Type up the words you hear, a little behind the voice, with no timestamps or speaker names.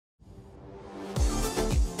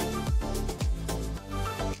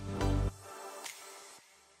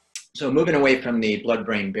So moving away from the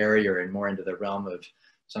blood-brain barrier and more into the realm of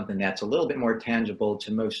something that's a little bit more tangible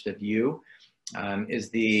to most of you is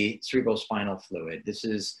the cerebrospinal fluid. This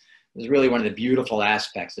is really one of the beautiful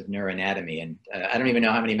aspects of neuroanatomy. And I don't even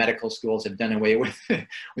know how many medical schools have done away with,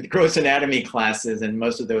 with gross anatomy classes, and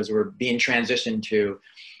most of those were being transitioned to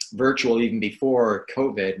virtual even before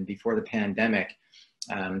COVID and before the pandemic.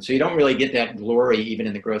 So you don't really get that glory even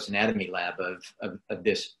in the gross anatomy lab of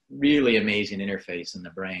this really amazing interface in the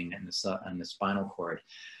brain and the spinal cord.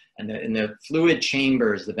 And the fluid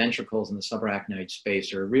chambers, the ventricles and the subarachnoid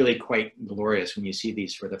space are really quite glorious when you see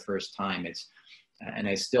these for the first time. And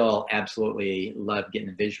I still absolutely love getting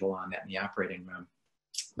a visual on that in the operating room.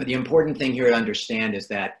 But the important thing here to understand is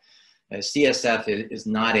that CSF is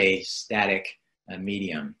not a static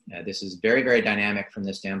medium. This is very, very dynamic from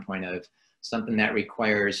the standpoint of something that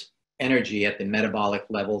requires energy at the metabolic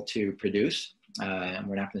level to produce. And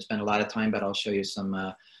we're not going to spend a lot of time, but I'll show you some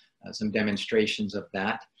demonstrations of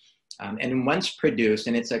that. And once produced,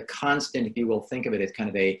 and it's a constant, if you will think of it as kind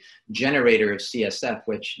of a generator of CSF,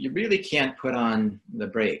 which you really can't put on the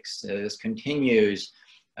brakes. This continues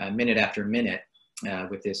minute after minute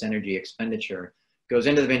with this energy expenditure, goes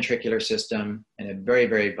into the ventricular system and a very,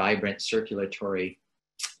 very vibrant circulatory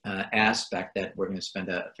aspect that we're going to spend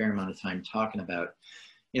a fair amount of time talking about.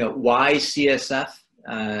 You know, why CSF?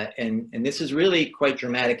 And this is really quite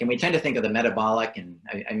dramatic, and we tend to think of the metabolic, and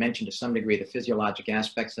I mentioned to some degree the physiologic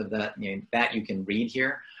aspects of that, that you can read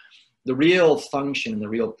here. The real function and the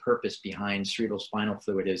real purpose behind cerebrospinal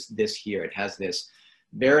fluid is this here. It has this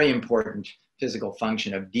very important physical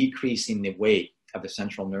function of decreasing the weight of the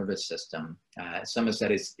central nervous system. Some have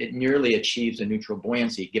said it merely achieves a neutral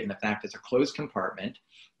buoyancy given the fact it's a closed compartment,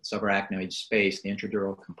 the subarachnoid space, the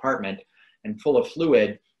intradural compartment, and full of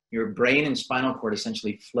fluid. Your brain and spinal cord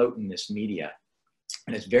essentially float in this media.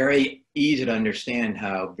 And it's very easy to understand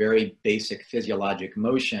how very basic physiologic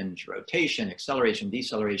motions, rotation, acceleration,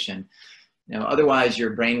 deceleration, otherwise your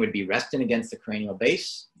brain would be resting against the cranial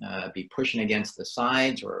base, be pushing against the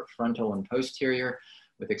sides or frontal and posterior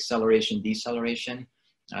with acceleration, deceleration.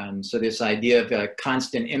 So this idea of a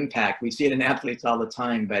constant impact, we see it in athletes all the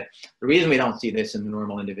time, but the reason we don't see this in the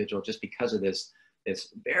normal individual just because of this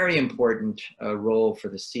very important role for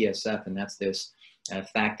the CSF, and that's this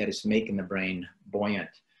fact that it's making the brain buoyant.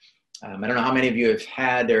 I don't know how many of you have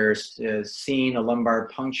had or seen a lumbar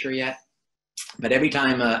puncture yet, but every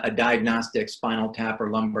time a diagnostic spinal tap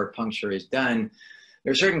or lumbar puncture is done,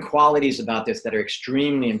 there are certain qualities about this that are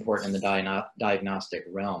extremely important in the diagnostic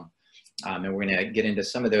realm. And we're going to get into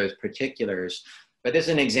some of those particulars. But this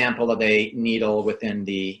is an example of a needle within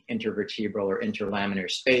the intervertebral or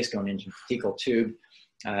interlaminar space going into the petechial tube.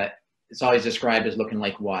 It's always described as looking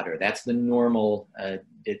like water. That's the normal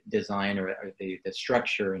design or the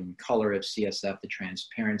structure and color of CSF, the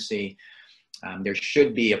transparency. There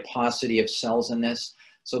should be a paucity of cells in this.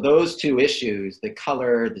 So those two issues, the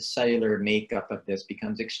color, the cellular makeup of this,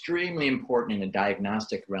 becomes extremely important in the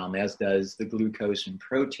diagnostic realm, as does the glucose and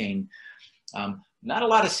protein. Not a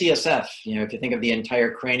lot of CSF, if you think of the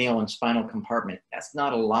entire cranial and spinal compartment, that's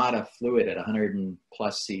not a lot of fluid at 100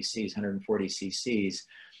 plus cc's, 140 cc's.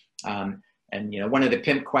 And one of the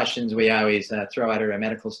pimp questions we always throw out at our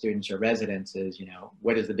medical students or residents is,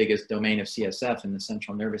 what is the biggest domain of CSF in the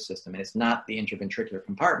central nervous system? And it's not the interventricular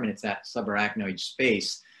compartment, it's that subarachnoid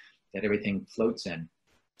space that everything floats in.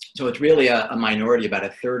 So it's really a minority. About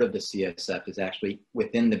a third of the CSF is actually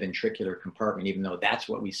within the ventricular compartment, even though that's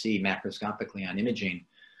what we see macroscopically on imaging.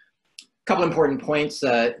 A couple important points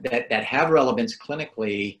that have relevance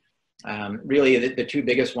clinically. Really, the two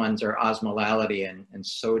biggest ones are osmolality and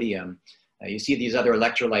sodium. You see these other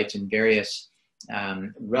electrolytes in various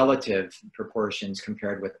relative proportions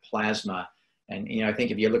compared with plasma. And I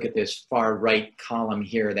think if you look at this far right column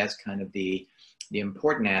here, that's kind of the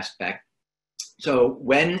important aspect. So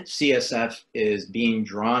when CSF is being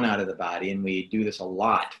drawn out of the body, and we do this a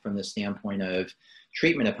lot from the standpoint of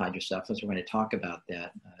treatment of hydrocephalus, we're going to talk about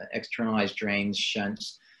that, externalized drains,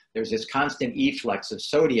 shunts, there's this constant efflux of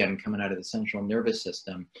sodium coming out of the central nervous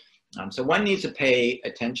system. So one needs to pay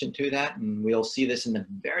attention to that, and we'll see this in the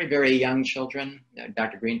very, very young children.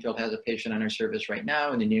 Dr. Greenfield has a patient on her service right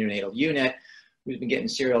now in the neonatal unit who's been getting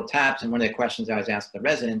serial taps, and one of the questions I always ask the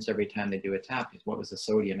residents every time they do a tap is, what was the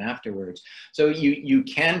sodium afterwards? So you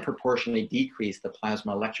can proportionally decrease the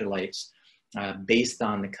plasma electrolytes based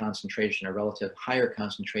on the concentration or relative higher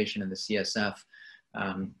concentration in the CSF.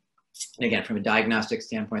 And again, from a diagnostic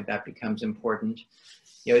standpoint, that becomes important.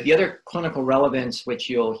 The other clinical relevance, which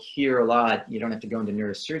you'll hear a lot, you don't have to go into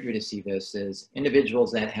neurosurgery to see this, is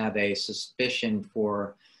individuals that have a suspicion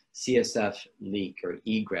for CSF leak or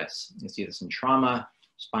egress. You see this in trauma,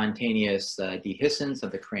 spontaneous dehiscence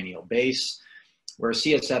of the cranial base, where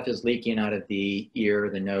CSF is leaking out of the ear,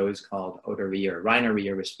 the nose, called otorrhea or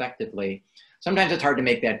rhinorrhea, respectively. Sometimes it's hard to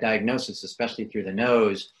make that diagnosis, especially through the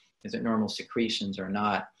nose. Is it normal secretions or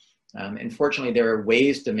not? Unfortunately, there are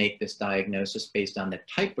ways to make this diagnosis based on the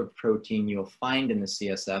type of protein you'll find in the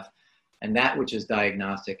CSF, and that which is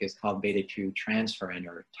diagnostic is called beta-2 transferrin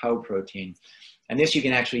or tau protein. And this you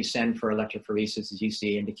can actually send for electrophoresis, as you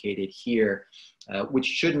see indicated here, which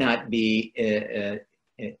should not be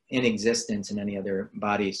in existence in any other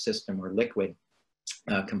body system or liquid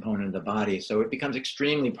component of the body. So it becomes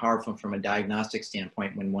extremely powerful from a diagnostic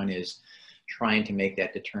standpoint when one is trying to make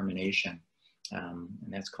that determination. And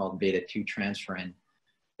that's called beta-2 transferrin.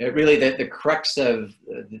 Really, the crux of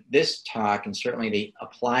this talk, and certainly the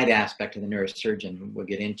applied aspect of the neurosurgeon we'll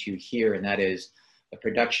get into here, and that is the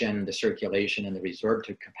production, the circulation, and the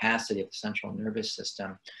resorptive capacity of the central nervous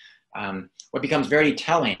system. What becomes very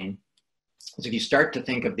telling is if you start to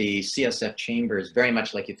think of the CSF chambers very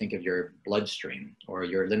much like you think of your bloodstream or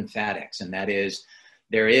your lymphatics, and that is,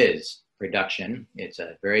 there is production. It's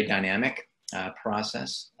a very dynamic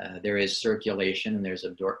process. There is circulation and there's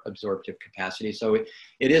absorptive capacity. So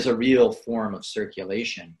it is a real form of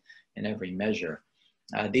circulation in every measure.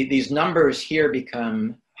 These numbers here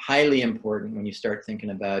become highly important when you start thinking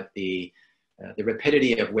about the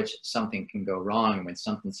rapidity of which something can go wrong when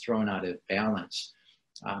something's thrown out of balance.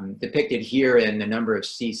 Depicted here in the number of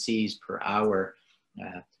cc's per hour.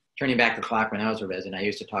 Turning back the clock when I was a resident, I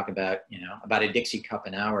used to talk about, about a Dixie cup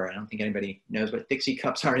an hour. I don't think anybody knows what Dixie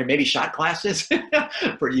cups are. Maybe shot glasses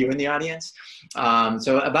for you in the audience.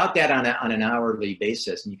 So about that on an hourly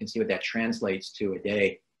basis, and you can see what that translates to a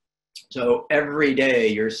day. So every day,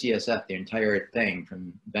 your CSF, the entire thing,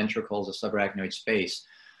 from ventricles to subarachnoid space,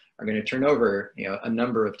 are going to turn over, a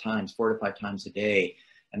number of times, 4 to 5 times a day,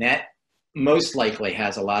 and that most likely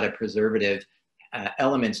has a lot of preservative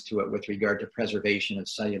elements to it with regard to preservation of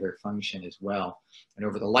cellular function as well. And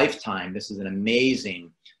over the lifetime, this is an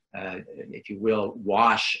amazing, if you will,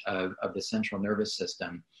 wash of the central nervous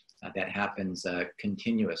system that happens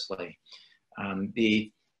continuously.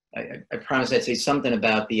 I promised I'd say something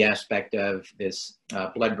about the aspect of this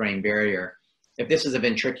blood-brain barrier. If this is a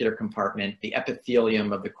ventricular compartment, the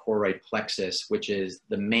epithelium of the choroid plexus, which is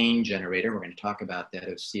the main generator, we're going to talk about that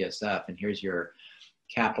of CSF, and here's your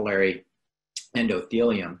capillary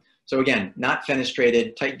endothelium. So again, not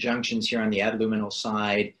fenestrated, tight junctions here on the adluminal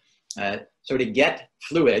side. So to get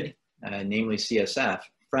fluid, namely CSF,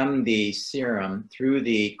 from the serum through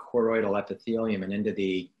the choroidal epithelium and into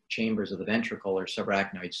the chambers of the ventricle or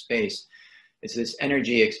subarachnoid space, it's this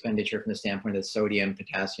energy expenditure from the standpoint of sodium,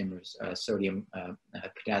 potassium,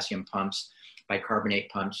 potassium pumps, bicarbonate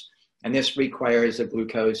pumps. And this requires a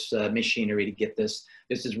glucose machinery to get this.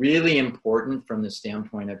 This is really important from the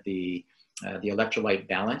standpoint of the electrolyte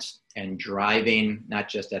balance and driving, not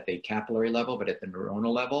just at the capillary level, but at the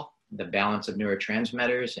neuronal level, the balance of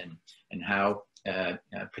neurotransmitters and how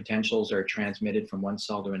potentials are transmitted from one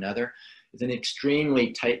cell to another. It's an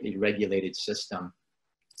extremely tightly regulated system.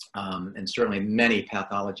 And certainly many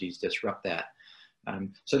pathologies disrupt that.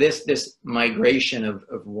 So this migration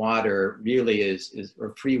of water really is,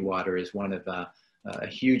 or free water is one of a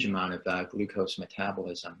huge amount of glucose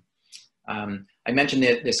metabolism. I mentioned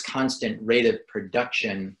this constant rate of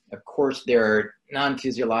production. Of course, there are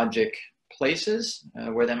non-physiologic places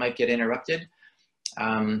where that might get interrupted.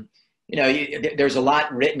 There's a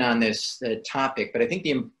lot written on this topic, but I think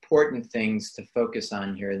the important things to focus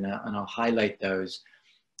on here, and I'll highlight those.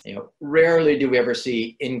 Rarely do we ever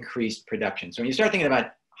see increased production. So when you start thinking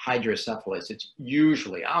about hydrocephalus, it's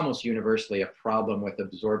usually, almost universally, a problem with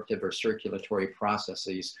absorptive or circulatory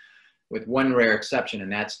processes, with one rare exception,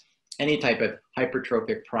 and that's any type of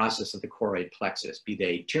hypertrophic process of the choroid plexus, be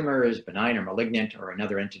they tumors, benign or malignant, or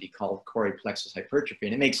another entity called choroid plexus hypertrophy.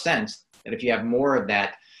 And it makes sense that if you have more of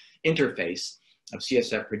that interface of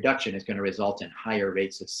CSF production, it's going to result in higher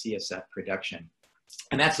rates of CSF production.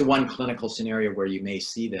 And that's the one clinical scenario where you may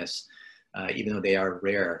see this, even though they are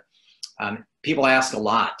rare. People ask a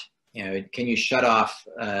lot, can you shut off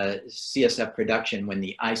CSF production when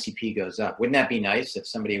the ICP goes up? Wouldn't that be nice if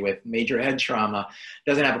somebody with major head trauma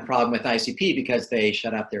doesn't have a problem with ICP because they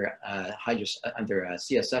shut off their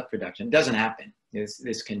CSF production? It doesn't happen.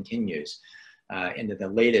 This continues into the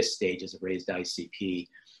latest stages of raised ICP.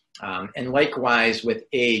 And likewise with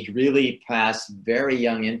age, really past very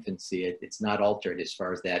young infancy, it's not altered as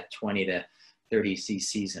far as that 20 to 30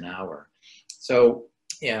 cc's an hour. So,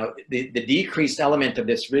 the decreased element of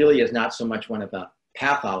this really is not so much one of the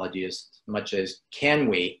pathology as much as can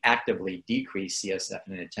we actively decrease CSF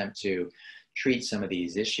in an attempt to treat some of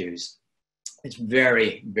these issues. It's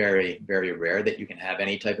very, very, very rare that you can have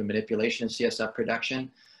any type of manipulation of CSF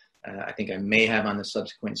production. I think I may have on the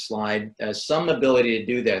subsequent slide some ability to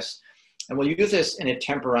do this. And we'll use this in a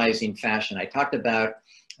temporizing fashion. I talked about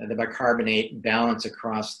the bicarbonate balance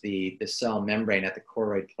across the cell membrane at the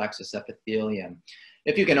choroid plexus epithelium.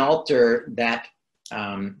 If you can alter that,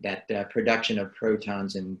 production of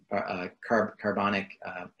protons and carbonic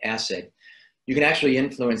acid, you can actually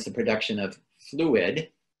influence the production of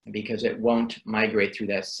fluid, because it won't migrate through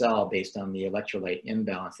that cell based on the electrolyte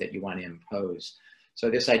imbalance that you want to impose. So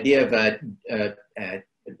this idea of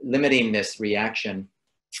limiting this reaction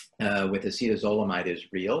with acetazolamide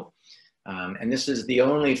is real. And this is the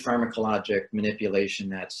only pharmacologic manipulation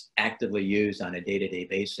that's actively used on a day-to-day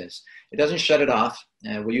basis. It doesn't shut it off.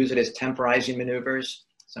 We'll use it as temporizing maneuvers.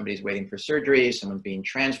 Somebody's waiting for surgery, someone's being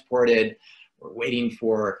transported, we're waiting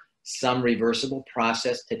for some reversible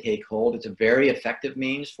process to take hold. It's a very effective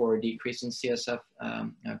means for a decrease in CSF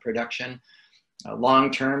production.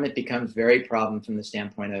 Long-term, it becomes very problem from the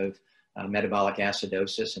standpoint of metabolic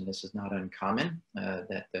acidosis, and this is not uncommon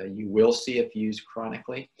that you will see if used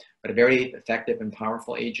chronically, but a very effective and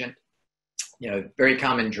powerful agent. You know, very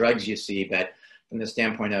common drugs you see, but from the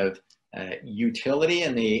standpoint of utility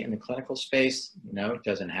in the clinical space, no, it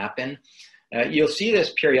doesn't happen. You'll see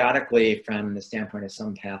this periodically from the standpoint of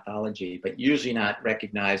some pathology, but usually not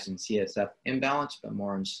recognized in CSF imbalance, but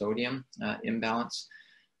more in sodium imbalance.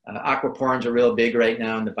 Aquaporins are real big right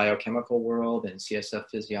now in the biochemical world and CSF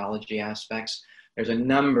physiology aspects. There's a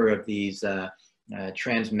number of these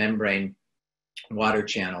transmembrane water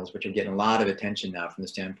channels, which are getting a lot of attention now from the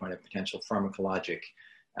standpoint of potential pharmacologic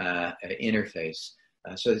interface.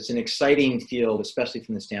 So it's an exciting field, especially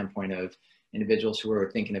from the standpoint of individuals who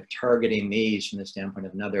are thinking of targeting these from the standpoint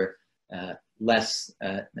of another less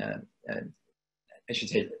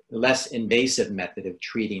invasive method of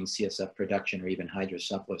treating CSF production or even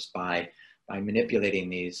hydrocephalus by manipulating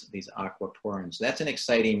these aquaporins. So that's an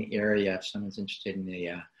exciting area if someone's interested in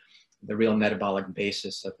the real metabolic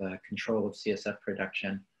basis of control of CSF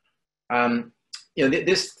production. You know,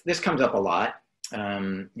 this comes up a lot.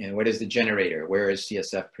 You know, what is the generator? Where is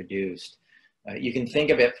CSF produced? You can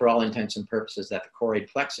think of it for all intents and purposes that the choroid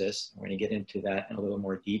plexus, we're going to get into that in a little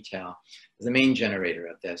more detail, is the main generator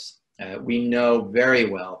of this. We know very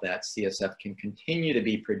well that CSF can continue to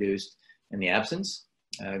be produced in the absence,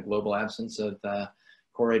 global absence of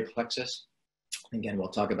choroid plexus. Again, we'll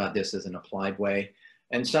talk about this as an applied way.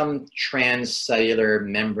 And some transcellular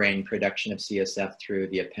membrane production of CSF through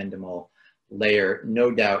the ependymal layer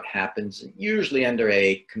no doubt happens, usually under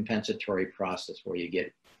a compensatory process where you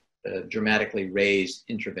get dramatically raised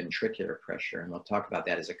intraventricular pressure, and we'll talk about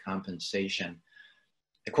that as a compensation.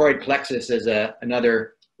 The choroid plexus is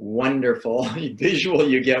another wonderful visual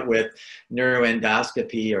you get with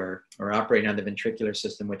neuroendoscopy or operating on the ventricular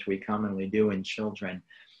system, which we commonly do in children.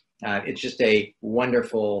 It's just a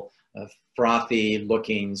wonderful, frothy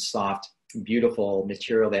looking, soft, beautiful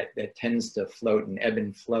material that tends to float and ebb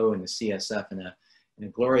and flow in the CSF in a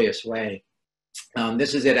glorious way.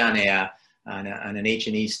 This is it on an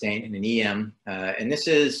H&E stain and an EM. And this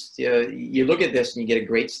is, you look at this and you get a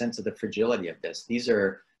great sense of the fragility of this. These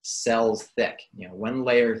are cells thick, you know, one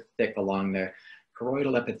layer thick along the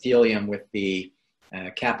choroidal epithelium with the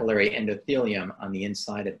capillary endothelium on the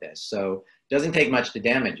inside of this. So it doesn't take much to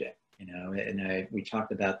damage it, you know, and we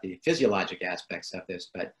talked about the physiologic aspects of this,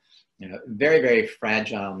 but, you know, very, very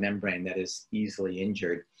fragile membrane that is easily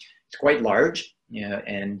injured. It's quite large, you know,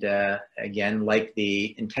 and again, like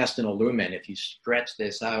the intestinal lumen, if you stretch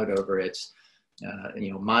this out over its,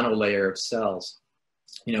 you know, monolayer of cells,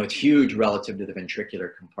 you know, it's huge relative to the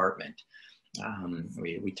ventricular compartment.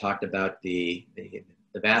 We talked about the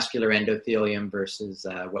vascular endothelium versus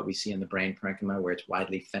what we see in the brain parenchyma, where it's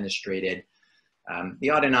widely fenestrated.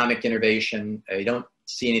 The autonomic innervation, you don't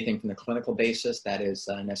see anything from the clinical basis that is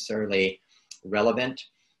necessarily relevant.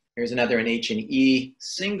 Here's another an H&E,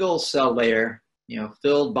 single cell layer, you know,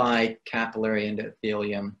 filled by capillary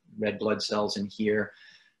endothelium, red blood cells in here.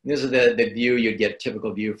 And this is the view you'd get,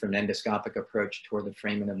 typical view from an endoscopic approach toward the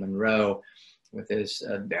foramen of Monroe, with this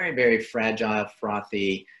very, very fragile,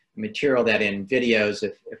 frothy material that in videos,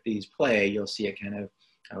 if these play, you'll see it kind of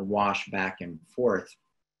wash back and forth.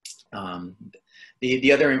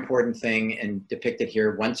 The other important thing, and depicted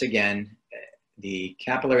here once again, the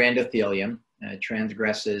capillary endothelium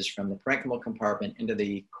transgresses from the parenchymal compartment into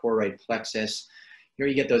the choroid plexus. Here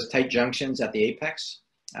you get those tight junctions at the apex.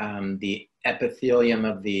 The epithelium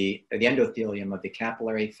of the endothelium of the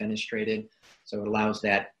capillary fenestrated, so it allows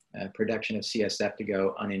that production of CSF to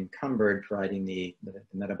go unencumbered, providing the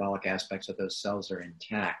metabolic aspects of those cells are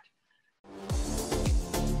intact.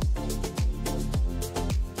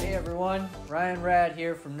 everyone, Ryan Rad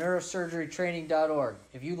here from neurosurgerytraining.org.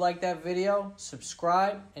 If you like that video,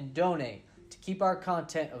 subscribe and donate to keep our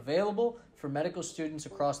content available for medical students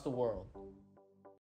across the world.